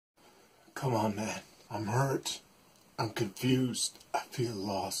Come on, man. I'm hurt. I'm confused. I feel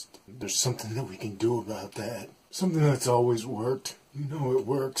lost. There's something that we can do about that. Something that's always worked. You know it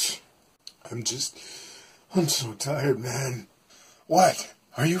works. I'm so tired, man. What?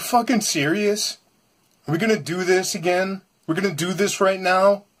 Are you fucking serious? Are we gonna do this again? We're gonna do this right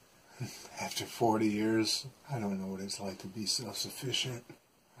now? After 40 years, I don't know what it's like to be self-sufficient.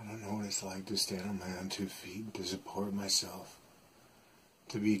 I don't know what it's like to stand on my own 2 feet, to support myself.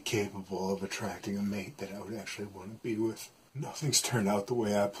 To be capable of attracting a mate that I would actually want to be with. Nothing's turned out the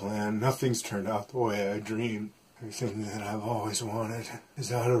way I planned. Nothing's turned out the way I dreamed. Everything that I've always wanted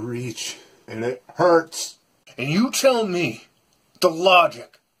is out of reach. And it hurts. And you tell me the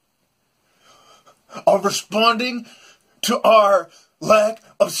logic of responding to our lack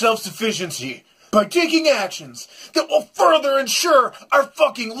of self-sufficiency by taking actions that will further ensure our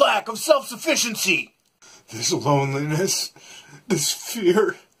fucking lack of self-sufficiency. This loneliness, this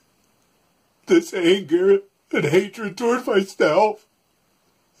fear, this anger and hatred toward myself,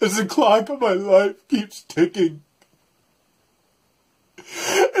 as the clock of my life keeps ticking.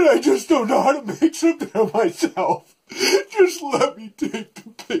 And I just don't know how to make something of myself. Just let me take the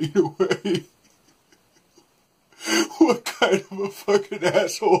pain away. What kind of a fucking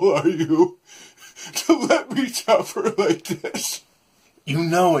asshole are you to let me suffer like this? You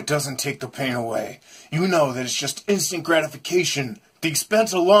know it doesn't take the pain away. You know that it's just instant gratification at the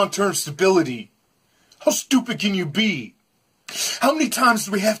expense of long-term stability. How stupid can you be? How many times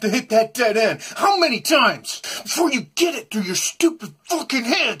do we have to hit that dead end? How many times before you get it through your stupid fucking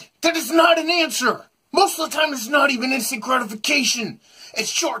head? That is not an answer. Most of the time it's not even instant gratification. It's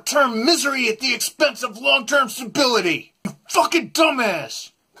short-term misery at the expense of long-term stability. You fucking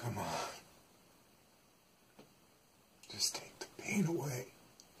dumbass. Come on. Just take the pain away.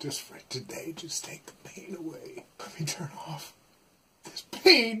 Just for today, just take the pain away. Let me turn off this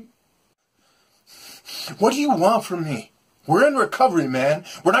pain. What do you want from me? We're in recovery, man.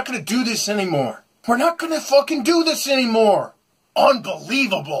 We're not gonna do this anymore. We're not gonna fucking do this anymore.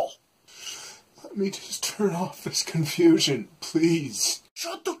 Unbelievable. Let me just turn off this confusion, please.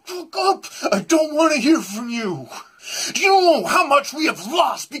 Shut the fuck up! I don't want to hear from you! Do you know how much we have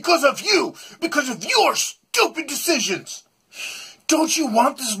lost because of you? Because of your stupid decisions? Don't you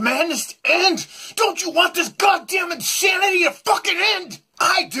want this madness to end? Don't you want this goddamn insanity to fucking end?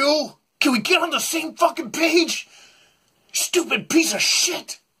 I do! Can we get on the same fucking page? Stupid piece of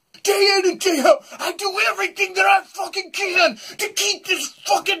shit! Day in and day out, I do everything that I fucking can to keep this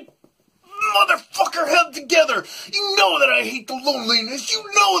fucking motherfucker held together. You know that I hate the loneliness. You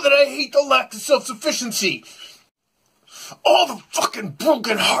know that I hate the lack of self-sufficiency. All the fucking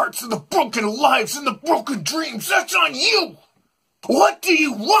broken hearts and the broken lives and the broken dreams, that's on you. What do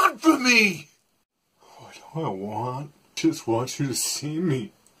you want from me? What do I want? Just want you to see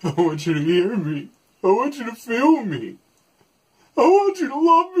me. I want you to hear me. I want you to feel me. I want you to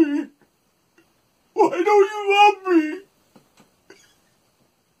love me. Why don't you love me?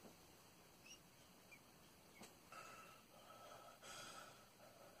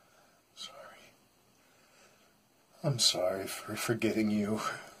 I'm sorry for forgetting you.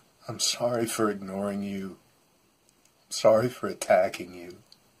 I'm sorry for ignoring you. I'm sorry for attacking you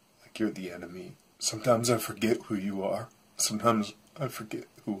like you're the enemy. Sometimes I forget who you are. Sometimes I forget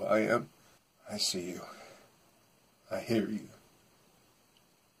who I am. I see you. I hear you.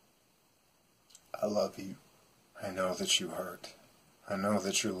 I love you. I know that you hurt. I know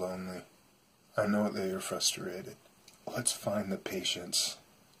that you're lonely. I know that you're frustrated. Let's find the patience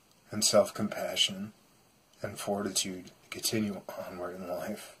and self-compassion and fortitude to continue onward in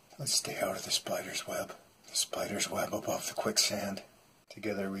life. Let's stay out of the spider's web. The spider's web above the quicksand.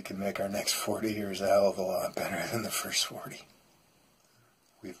 Together we can make our next 40 years a hell of a lot better than the first 40.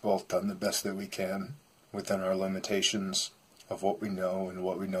 We've both done the best that we can within our limitations of what we know and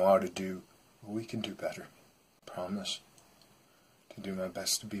what we know how to do. But we can do better. Promise to do my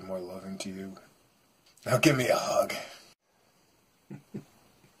best to be more loving to you. Now give me a hug.